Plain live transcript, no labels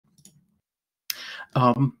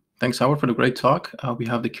Thanks, Howard, for the great talk. We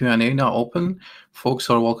have the Q&A now open.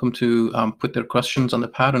 Folks are welcome to put their questions on the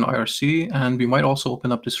pad on IRC, and we might also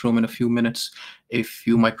open up this room in a few minutes if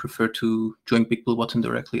you might prefer to join Big Blue Button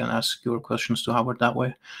directly and ask your questions to Howard that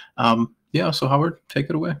way. Yeah, so Howard, take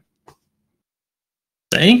it away.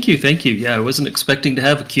 Thank you. Yeah, I wasn't expecting to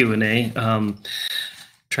have a Q&A.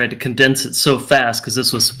 Tried to condense it so fast because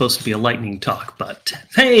this was supposed to be a lightning talk, but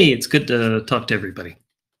hey, it's good to talk to everybody.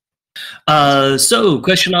 So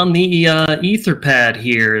question on the Etherpad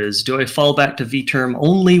here is, do I fall back to vterm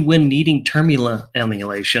only when needing terminal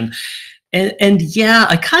emulation? And yeah,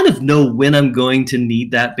 I kind of know when I'm going to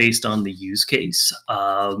need that based on the use case.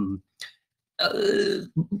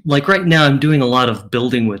 Like right now, I'm doing a lot of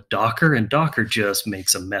building with Docker, and Docker just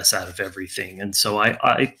makes a mess out of everything. And so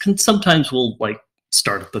I can sometimes will like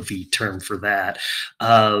start up a vterm for that.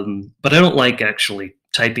 But I don't like actually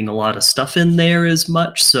typing a lot of stuff in there as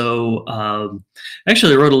much. So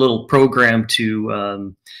actually I wrote a little program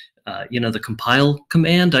to, the compile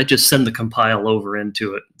command. I just send the compile over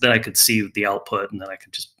into it. Then I could see the output, and then I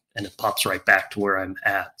could just, and it pops right back to where I'm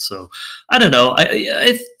at. So I don't know.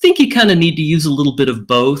 I think you kind of need to use a little bit of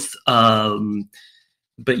both.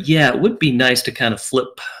 But yeah, it would be nice to kind of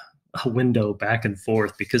flip a window back and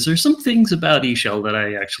forth, because there's some things about Eshell that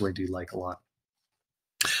I actually do like a lot.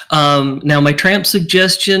 Now my tramp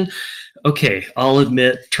suggestion, okay, I'll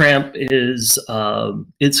admit tramp is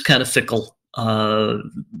it's kind of fickle. I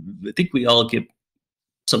think we all get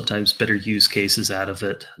sometimes better use cases out of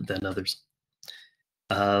it than others.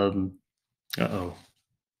 Uh-oh,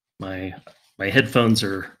 my headphones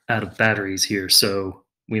are out of batteries here, so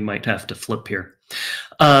we might have to flip here.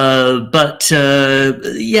 Yeah,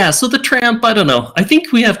 so the tramp, I don't know. I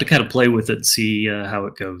think we have to kind of play with it and see how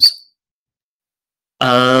it goes.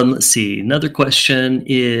 Let's see. Another question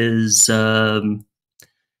is,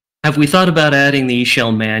 have we thought about adding the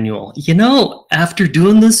Eshell manual? You know, after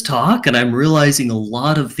doing this talk, and I'm realizing a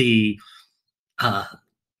lot of the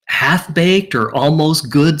half-baked or almost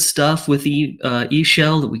good stuff with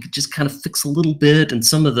Eshell that we could just kind of fix a little bit, and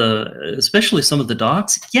some of the, especially some of the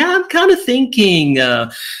docs. Yeah, I'm kind of thinking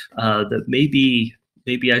that maybe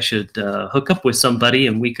I should hook up with somebody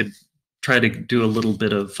and we could try to do a little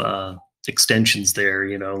bit of extensions there,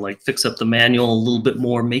 you know, like fix up the manual a little bit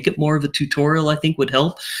more, make it more of a tutorial, I think would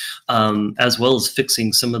help, as well as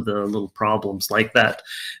fixing some of the little problems like that.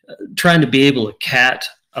 Trying to be able to cat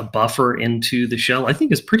a buffer into the shell, I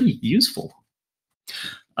think is pretty useful.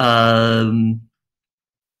 Let's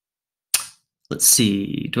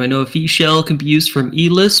see, do I know if Eshell can be used from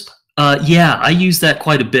eLisp? Yeah, I use that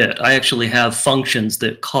quite a bit. I actually have functions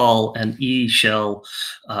that call an Eshell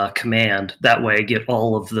command. That way I get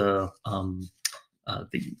all of the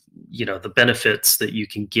benefits that you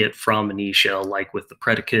can get from an Eshell, like with the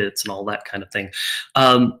predicates and all that kind of thing.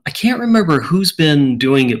 I can't remember who's been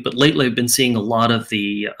doing it, but lately I've been seeing a lot of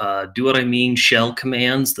the do what I mean shell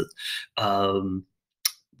commands that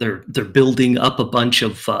they're building up a bunch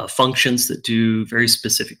of functions that do very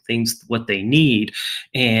specific things, what they need.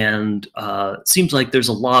 And it seems like there's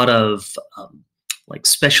a lot of like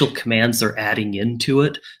special commands they're adding into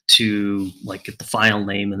it to like get the file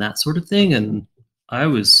name and that sort of thing. And I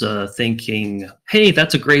was thinking, hey,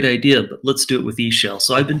 that's a great idea, but let's do it with Eshell.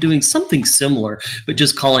 So I've been doing something similar, but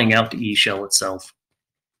just calling out to Eshell itself.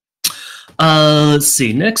 Let's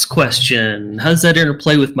see, next question. How does that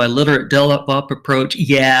interplay with my literate DevOps approach?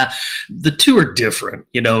 Yeah, the two are different.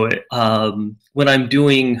 You know, when I'm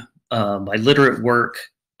doing my literate work,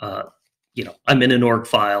 you know, I'm in an org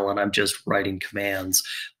file and I'm just writing commands.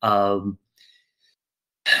 But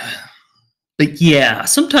yeah,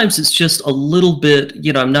 sometimes it's just a little bit,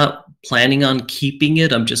 you know, I'm not planning on keeping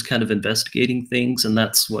it. I'm just kind of investigating things, and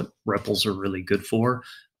that's what REPLs are really good for.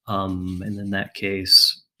 And in that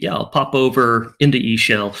case, yeah, I'll pop over into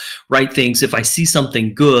Eshell, write things. If I see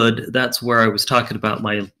something good, that's where I was talking about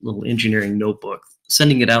my little engineering notebook,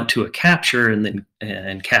 sending it out to a capture and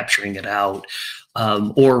then capturing it out,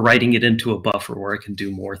 or writing it into a buffer where I can do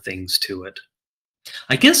more things to it.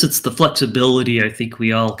 I guess it's the flexibility I think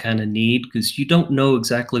we all kind of need, because you don't know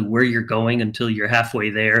exactly where you're going until you're halfway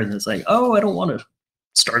there, and it's like, oh, I don't want to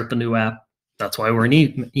start up a new app. That's why we're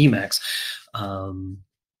in Emacs.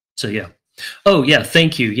 So yeah. Oh yeah,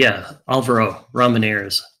 thank you. Yeah, Alvaro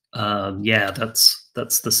Ramirez. Yeah, that's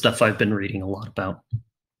the stuff I've been reading a lot about.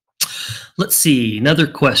 Let's see, another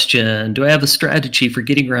question. Do I have a strategy for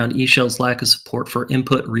getting around Eshell's lack of support for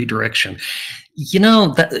input redirection? You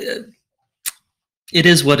know, that it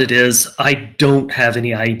is what it is. I don't have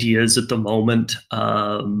any ideas at the moment.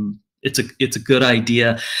 It's a good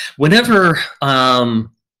idea. Whenever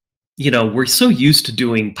we're so used to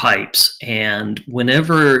doing pipes, and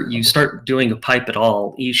whenever you start doing a pipe at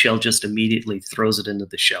all, Eshell just immediately throws it into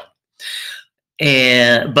the shell.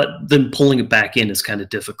 But then pulling it back in is kind of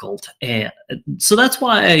difficult. And so that's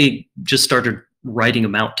why I just started writing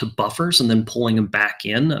them out to buffers and then pulling them back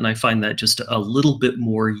in. And I find that just a little bit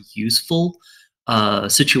more useful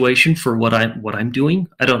situation for what I'm doing.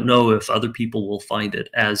 I don't know if other people will find it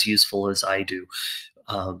as useful as I do.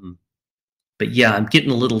 But yeah, I'm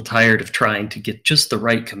getting a little tired of trying to get just the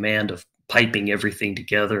right command of piping everything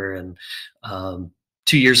together. And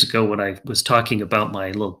 2 years ago, when I was talking about my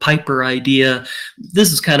little piper idea,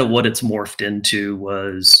 this is kind of what it's morphed into,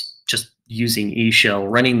 was just using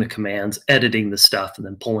Eshell, running the commands, editing the stuff, and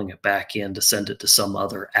then pulling it back in to send it to some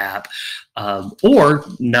other app. Or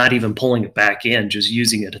not even pulling it back in, just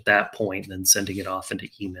using it at that point and then sending it off into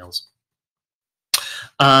emails.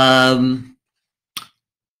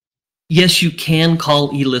 Yes, you can call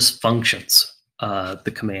elist functions,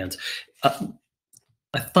 the commands.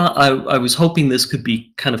 I thought I was hoping this could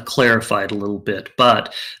be kind of clarified a little bit,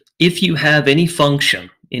 but if you have any function,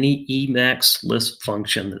 any Emacs list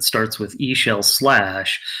function that starts with Eshell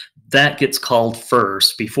 /, that gets called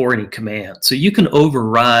first before any command. So you can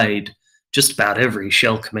override just about every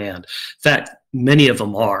shell command. In fact, many of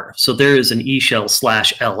them are. So there is an Eshell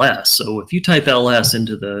 /ls. So if you type ls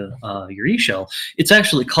into your Eshell, it's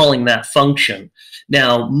actually calling that function.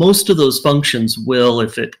 Now, most of those functions will,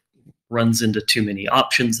 if it runs into too many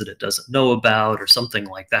options that it doesn't know about or something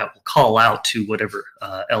like that, will call out to whatever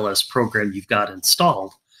ls program you've got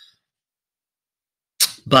installed.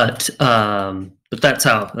 But that's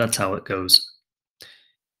how it goes.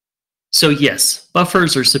 So yes,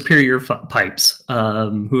 buffers are superior pipes.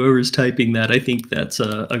 Whoever's typing that, I think that's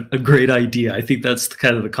a great idea. I think that's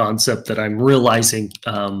kind of the concept that I'm realizing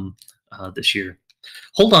this year.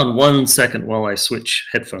 Hold on 1 second while I switch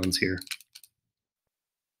headphones here.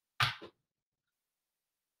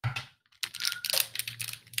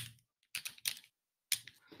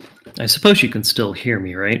 I suppose you can still hear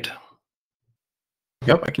me, right?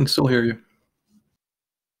 Yep, I can still hear you.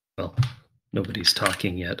 Well, nobody's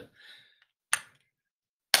talking yet.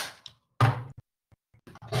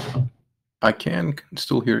 I can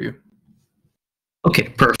still hear you. Okay,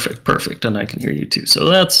 perfect, and I can hear you too. So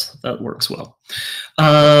that works well.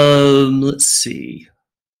 Let's see.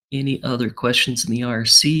 Any other questions in the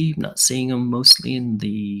IRC? I'm not seeing them, mostly in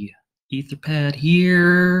the Etherpad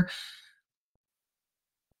here.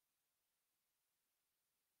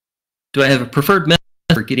 Do I have a preferred method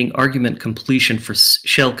for getting argument completion for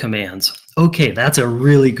shell commands? Okay, that's a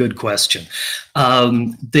really good question.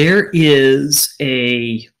 There is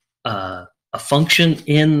a function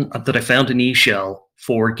that I found in Eshell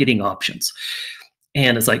for getting options.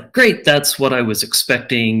 And it's like, great, that's what I was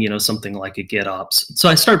expecting, something like a get ops. So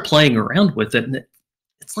I started playing around with it, and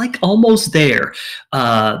it's like almost there.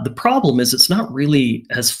 The problem is it's not really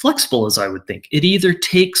as flexible as I would think. It either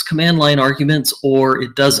takes command line arguments or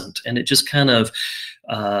it doesn't. And it just kind of,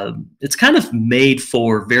 it's kind of made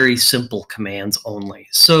for very simple commands only.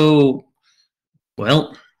 So,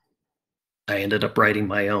 well, I ended up writing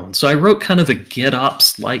my own. So I wrote kind of a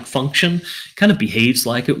getops-like function, kind of behaves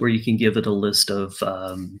like it, where you can give it a list of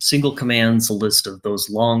single commands, a list of those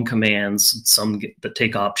long commands, some that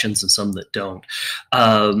take options and some that don't.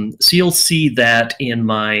 So you'll see that in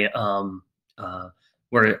my,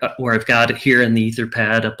 where I've got it here in the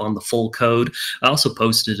Etherpad up on the full code. I also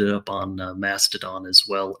posted it up on Mastodon as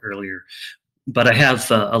well earlier. But I have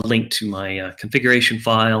a link to my configuration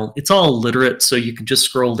file. It's all literate, so you can just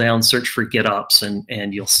scroll down, search for getops,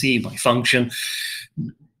 and you'll see my function.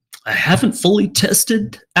 I haven't fully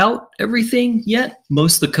tested out everything yet.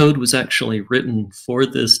 Most of the code was actually written for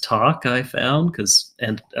this talk, I found,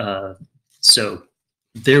 so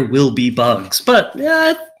there will be bugs. But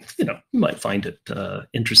you might find it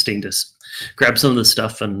interesting to grab some of the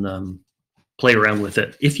stuff and play around with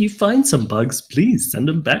it. If you find some bugs, please send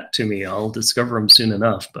them back to me. I'll discover them soon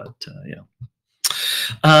enough, but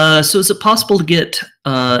yeah. So is it possible to get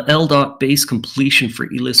LDOC-based completion for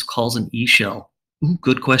elist calls in Eshell? Ooh,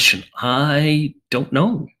 good question. I don't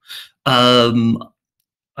know. I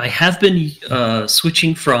have been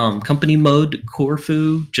switching from company mode to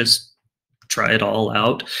Corfu, just try it all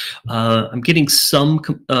out. I'm getting some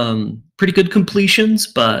pretty good completions,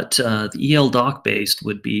 but the ELDOC based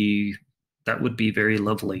would be very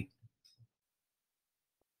lovely.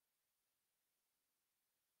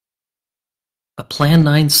 A Plan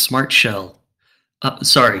 9 Smart Shell.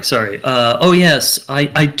 Sorry. Oh yes,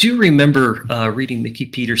 I do remember reading Mickey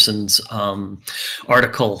Peterson's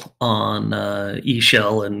article on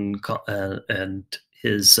Eshell and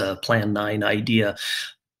his Plan 9 idea.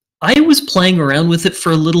 I was playing around with it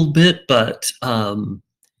for a little bit, but I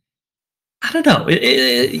don't know.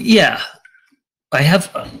 Yeah,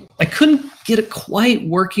 I couldn't get it quite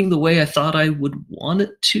working the way I thought I would want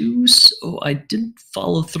it to, so I didn't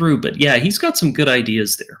follow through. But yeah, he's got some good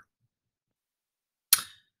ideas there.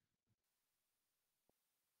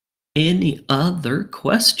 Any other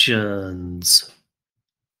questions?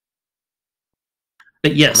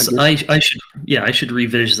 But yes, I should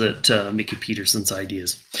revisit Mickey Peterson's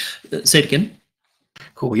ideas. Say it again.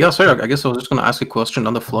 Cool. Yeah, sorry. I guess I was just going to ask a question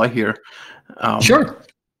on the fly here. Sure.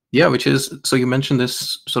 Yeah, which is, so you mentioned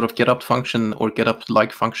this sort of getup function or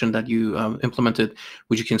getup-like function that you implemented.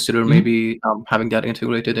 Would you consider maybe having that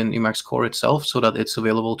integrated in Emacs core itself so that it's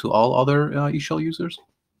available to all other Eshell users?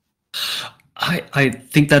 I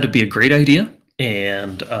think that would be a great idea.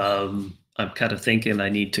 And I'm kind of thinking I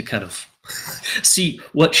need to kind of see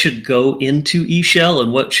what should go into Eshell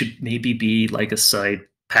and what should maybe be like a side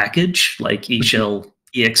package, like Eshell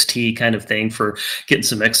ext kind of thing for getting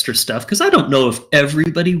some extra stuff, because I don't know if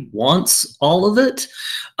everybody wants all of it.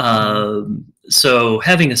 So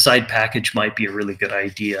having a side package might be a really good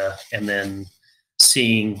idea, and then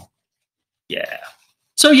seeing, yeah.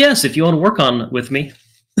 So yes, if you want to work on it with me.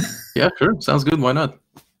 Yeah, sure. Sounds good. Why not?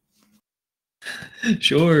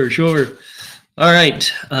 Sure. All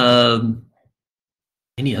right.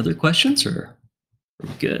 Any other questions, or are we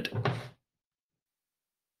good?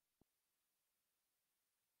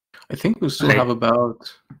 I think we still have about,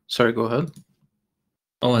 sorry, go ahead.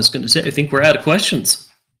 Oh, I was going to say, I think we're out of questions.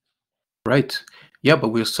 Right. Yeah, but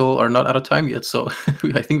we still are not out of time yet, so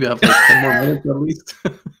I think we have like 10 more minutes at least.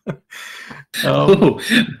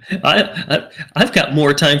 I've got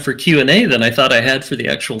more time for Q&A than I thought I had for the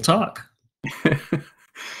actual talk.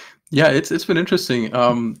 Yeah, it's been interesting.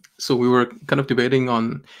 So we were kind of debating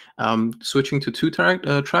on switching to two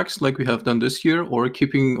tracks like we have done this year, or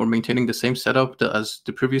keeping or maintaining the same setup as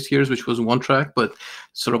the previous years, which was one track, but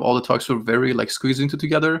sort of all the talks were very like squeezed into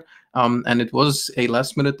together. And it was a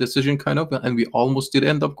last minute decision kind of, and we almost did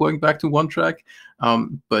end up going back to one track.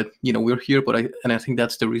 But you know, we're here, but I think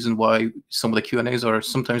that's the reason why some of the Q&As are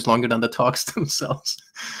sometimes longer than the talks themselves.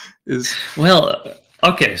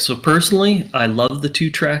 Okay, so personally, I love the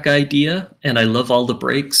two-track idea, and I love all the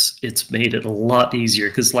breaks. It's made it a lot easier,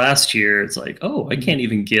 because last year it's like, oh, I can't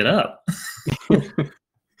even get up.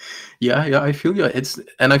 Yeah, I feel you.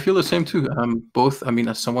 And I feel the same too. Both, I mean,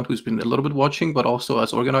 as someone who's been a little bit watching, but also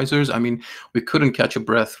as organizers, I mean, we couldn't catch a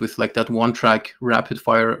breath with like that one track rapid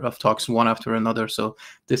fire of talks one after another. So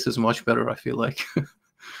this is much better, I feel like.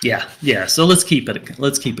 Yeah. So let's keep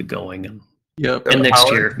it going. Yeah. And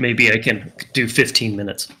next year, maybe I can do 15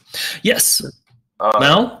 minutes. Yes.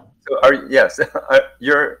 Mal? So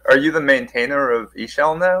are you the maintainer of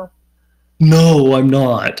Eshell now? No, I'm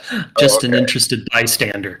not. Just an interested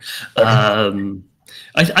bystander. Okay.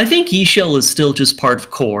 I think Eshell is still just part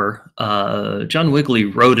of core. John Wigley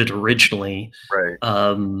wrote it originally. Right.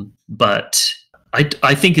 But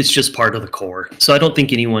I think it's just part of the core. So I don't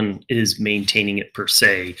think anyone is maintaining it per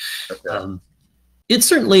se. Okay. It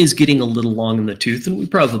certainly is getting a little long in the tooth, and we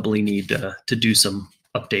probably need to do some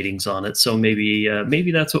updatings on it. So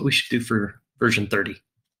maybe that's what we should do for version 30.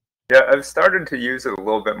 Yeah, I've started to use it a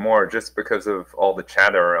little bit more just because of all the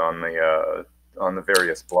chatter on the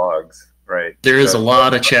various blogs. Right. There is a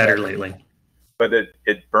lot of chatter lately. But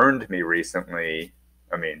it burned me recently.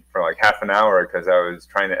 I mean, for like half an hour, because I was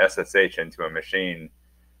trying to SSH into a machine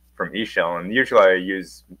from Eshell, and usually I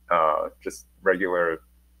use just regular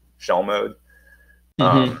shell mode.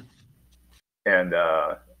 And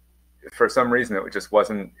for some reason it just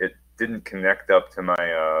wasn't. It didn't connect up to my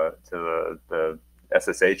to the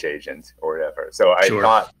SSH agent or whatever. So I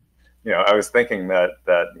thought, I was thinking that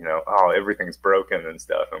oh, everything's broken and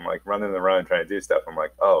stuff. I'm like running around trying to do stuff. I'm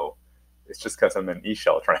like, oh, it's just because I'm in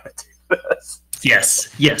Eshell trying to do this.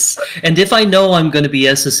 Yes. And if I know I'm going to be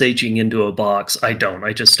SSHing into a box, I don't.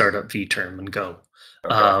 I just start up vterm and go.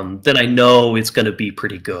 Okay. Then I know it's going to be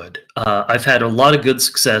pretty good. I've had a lot of good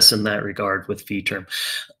success in that regard with vterm.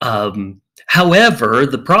 However,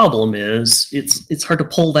 the problem is it's hard to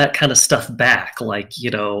pull that kind of stuff back. Like,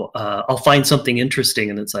 I'll find something interesting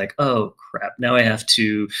and it's like, oh crap, now I have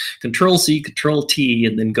to Control-C, Control-T,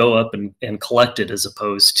 and then go up and collect it, as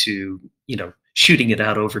opposed to, shooting it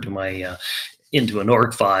out over to my into an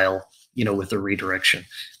org file, with a redirection.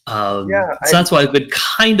 So that's why I've been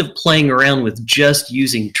kind of playing around with just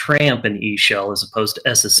using tramp in Eshell as opposed to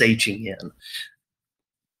SSHing in.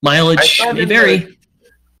 Mileage may vary.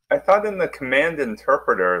 I thought in the command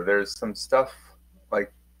interpreter there's some stuff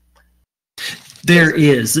like... There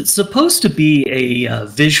is. It's supposed to be a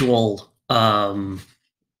visual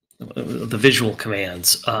the visual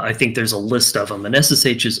commands. I think there's a list of them, and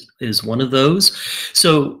SSH is one of those.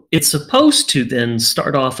 So it's supposed to then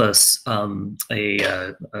start off a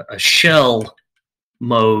shell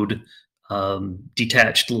mode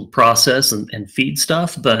detached little process and feed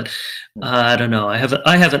stuff, but I don't know. I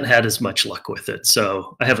haven't had as much luck with it,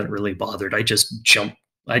 so I haven't really bothered. I just jump.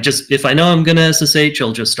 If I know I'm going to SSH,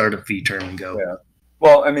 I'll just start a vterm and go. Yeah.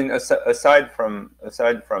 Well, I mean, aside from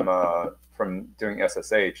doing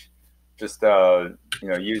SSH, just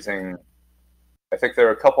using. I think there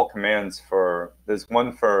are a couple commands for. There's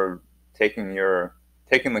one for taking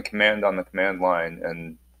the command on the command line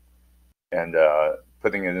and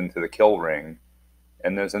putting it into the kill ring,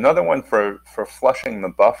 and there's another one for flushing the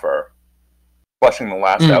buffer, flushing the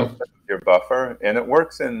last output of your buffer, and it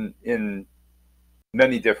works in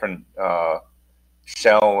many different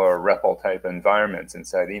shell or REPL type environments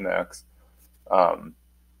inside Emacs,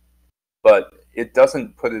 but it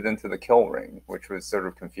doesn't put it into the kill ring, which was sort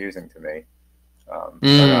of confusing to me.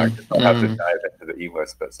 I guess I'll have to dive into the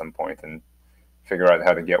E-list at some point and figure out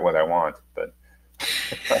how to get what I want, but.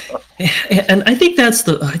 And I think that's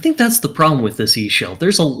the problem with this eShell.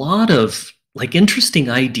 There's a lot of like interesting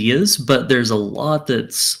ideas, but there's a lot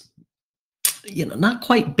that's not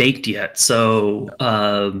quite baked yet. So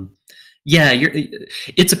yeah,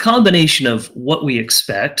 it's a combination of what we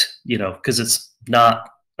expect, because it's not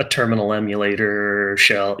a terminal emulator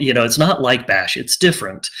shell. It's not like Bash. It's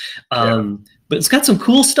different. But it's got some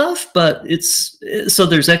cool stuff, but so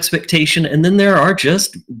there's expectation, and then there are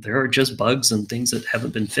just bugs and things that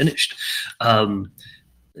haven't been finished. I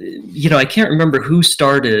can't remember who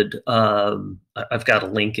started. I've got a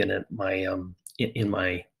link in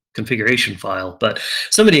my configuration file, but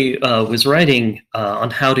somebody was writing on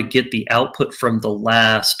how to get the output from the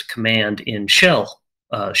last command in shell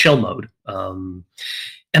mode,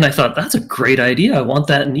 and I thought that's a great idea. I want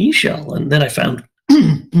that in eShell, and then I found,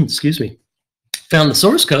 excuse me. Found the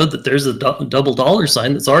source code that there's a double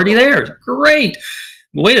 $sign that's already there. Great.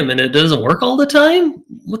 Wait a minute, it doesn't work all the time?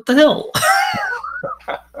 What the hell?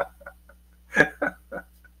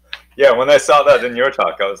 Yeah, when I saw that in your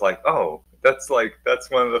talk, I was like, oh, that's one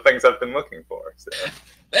of the things I've been looking for. So.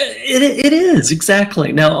 It is,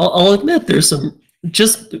 exactly. Now, I'll admit there's some,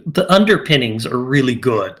 just the underpinnings are really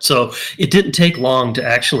good. So it didn't take long to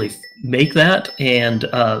actually make that and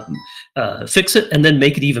fix it and then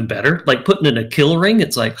make it even better. Like putting in a kill ring,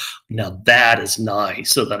 it's like, now that is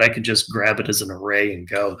nice, so that I could just grab it as an array and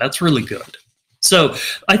go. That's really good. So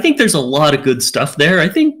I think there's a lot of good stuff there. I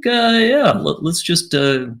think, yeah, let's just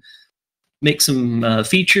make some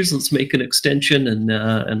features. Let's make an extension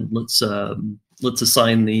and let's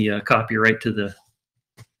assign the copyright to the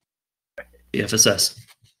FSS.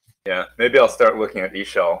 Yeah, maybe I'll start looking at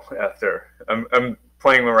eShell after. I'm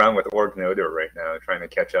playing around with orgnoder right now, trying to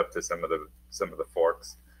catch up to some of the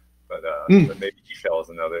forks. But maybe eShell is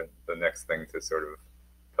the next thing to sort of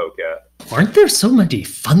poke at. Aren't there so many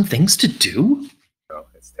fun things to do? No,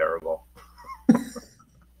 it's terrible.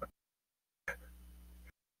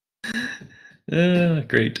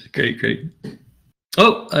 Great.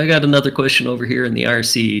 Oh, I got another question over here in the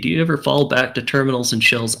IRC. Do you ever fall back to terminals and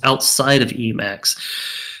shells outside of Emacs?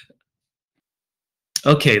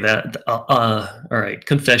 Okay, all right,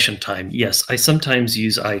 confession time. Yes, I sometimes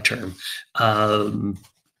use iTerm.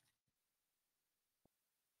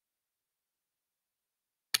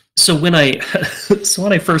 So when I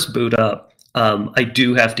first boot up, I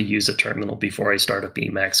do have to use a terminal before I start up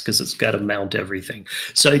Emacs because it's got to mount everything.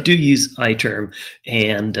 So I do use iTerm,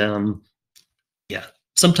 and yeah,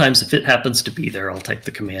 sometimes if it happens to be there, I'll type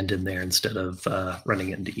the command in there instead of running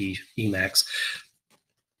it into Emacs.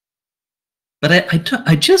 But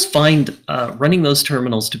I just find running those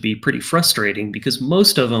terminals to be pretty frustrating because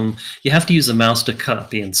most of them, you have to use the mouse to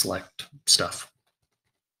copy and select stuff.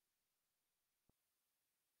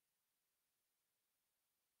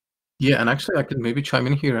 Yeah, and actually I could maybe chime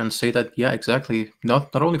in here and say that, yeah, exactly.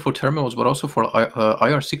 Not only for terminals, but also for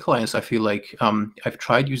IRC clients, I feel like I've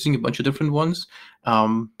tried using a bunch of different ones.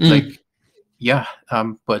 Yeah,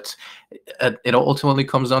 but it ultimately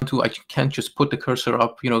comes down to I can't just put the cursor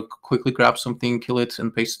up, quickly grab something, kill it,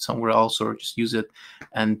 and paste it somewhere else, or just use it.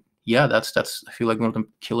 And yeah, that's I feel like one of the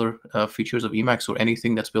killer features of Emacs or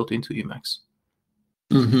anything that's built into Emacs.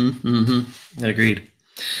 Agreed.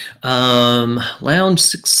 Lounge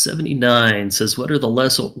 679 says, "What are the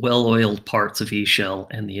less well-oiled parts of eShell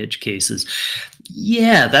and the edge cases?"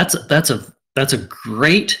 Yeah, that's a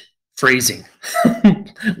great phrasing.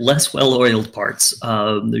 Less well-oiled parts.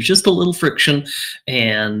 There's just a little friction,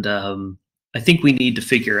 and I think we need to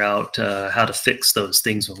figure out how to fix those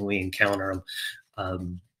things when we encounter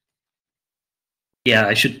them. Yeah,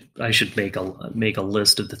 I should make a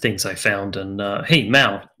list of the things I found, and hey,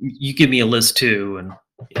 Mao, you give me a list too, and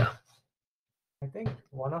yeah. I think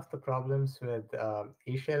one of the problems with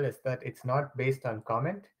Eshell is that it's not based on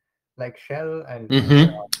comment, like Shell and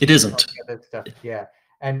it isn't. Other stuff. Yeah,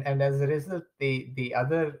 and as a result, the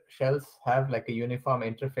other shells have like a uniform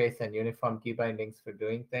interface and uniform key bindings for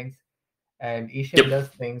doing things, and Eshell does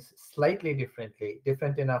things slightly differently,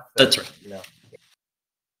 different enough that, that's right.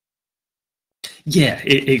 Yeah,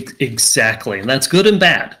 exactly. And that's good and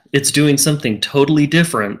bad. It's doing something totally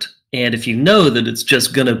different. And if you know that it's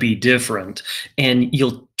just going to be different, and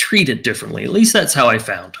you'll treat it differently, at least that's how I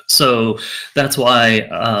found. So that's why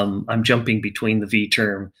I'm jumping between the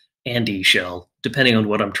vterm and Eshell, depending on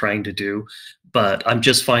what I'm trying to do. But I'm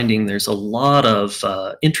just finding there's a lot of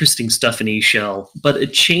interesting stuff in Eshell, but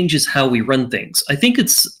it changes how we run things. I think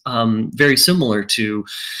it's very similar to,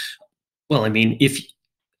 well, I mean,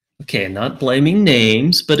 okay, I'm not blaming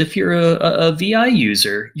names, but if you're a VI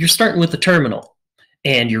user, you're starting with the terminal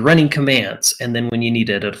and you're running commands. And then when you need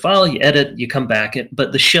to edit a file, you edit, you come back,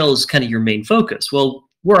 but the shell is kind of your main focus. Well,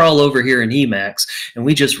 we're all over here in Emacs and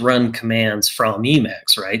we just run commands from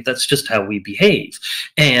Emacs, right? That's just how we behave.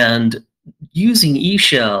 And using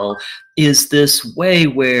Eshell is this way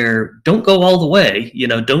where don't go all the way,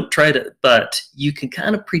 don't try to, but you can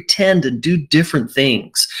kind of pretend and do different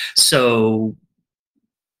things. So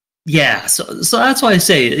yeah, so that's why I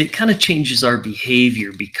say it kind of changes our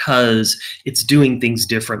behavior because it's doing things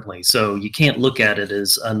differently. So you can't look at it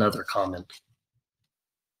as another comment.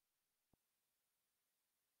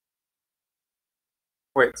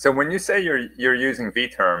 Wait, so when you say you're using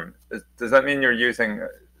vterm, does that mean you're using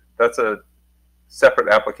that's a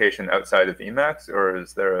separate application outside of Emacs, or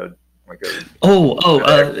is there a vterm?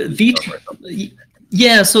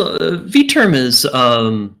 Yeah, so vterm is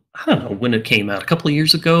I don't know when it came out, a couple of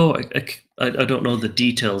years ago. I don't know the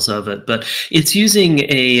details of it, but it's using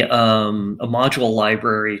a module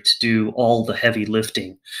library to do all the heavy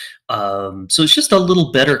lifting. So it's just a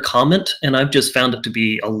little better comment, and I've just found it to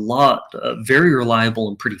be a lot, very reliable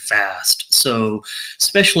and pretty fast. So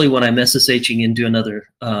especially when I'm SSHing into another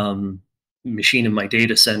machine in my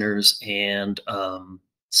data centers, and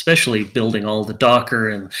especially building all the Docker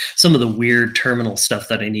and some of the weird terminal stuff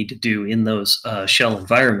that I need to do in those shell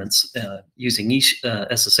environments using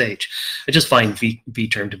SSH. I just find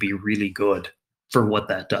vterm to be really good for what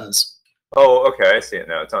that does. Oh, okay, I see it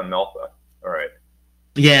now. It's on Melpa. All right.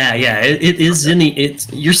 Yeah, it is okay.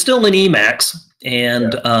 You're still in Emacs,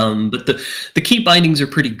 and but the key bindings are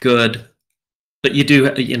pretty good. But you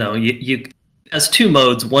do, you has two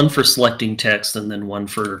modes: one for selecting text, and then one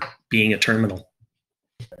for being a terminal.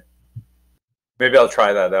 Maybe I'll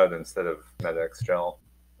try that out instead of EmacsConf.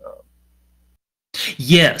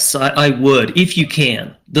 Yes, I would, if you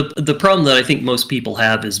can. The problem that I think most people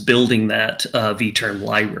have is building that vterm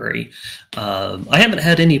library. I haven't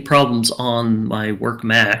had any problems on my work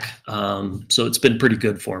Mac, so it's been pretty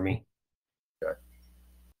good for me. Okay.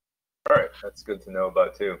 All right, that's good to know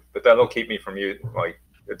about too. But that'll keep me from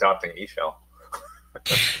adopting Eshell.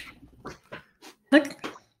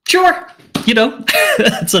 Sure.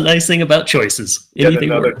 That's a nice thing about choices. Anything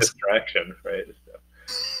another works. Distraction, right?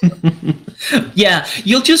 Yeah,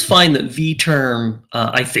 you'll just find that vterm,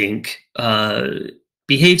 I think,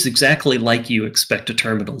 behaves exactly like you expect a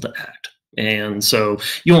terminal to act, and so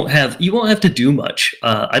you won't have to do much.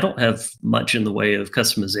 I don't have much in the way of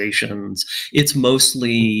customizations. It's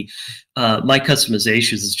mostly my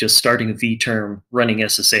customizations is just starting a vterm, running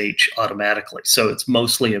SSH automatically. So it's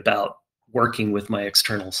mostly about working with my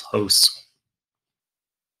external hosts.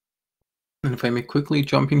 And if I may quickly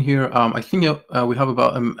jump in here, I think we have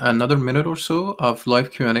about another minute or so of live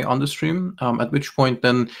Q&A on the stream, at which point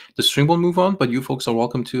then the stream will move on, but you folks are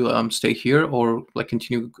welcome to stay here or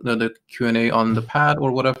continue the Q&A on the pad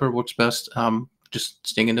or whatever works best, just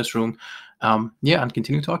staying in this room. Yeah, and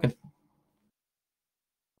continue talking.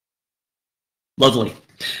 Lovely.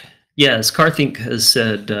 Yes, Karthik has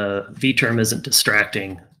said vterm isn't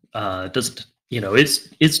distracting. Doesn't,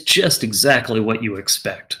 it's just exactly what you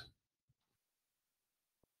expect.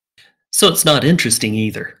 So it's not interesting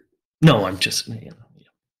either. No, I'm just,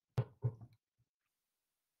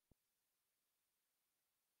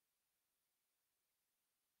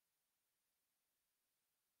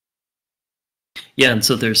 Yeah, and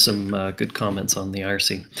so there's some good comments on the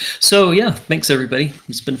IRC. So yeah, thanks everybody.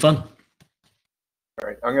 It's been fun. All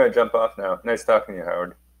right, I'm going to jump off now. Nice talking to you,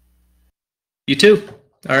 Howard. You too.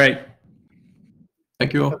 All right.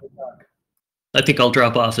 Thank you all. I think I'll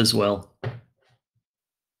drop off as well.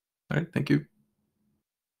 All right, thank you.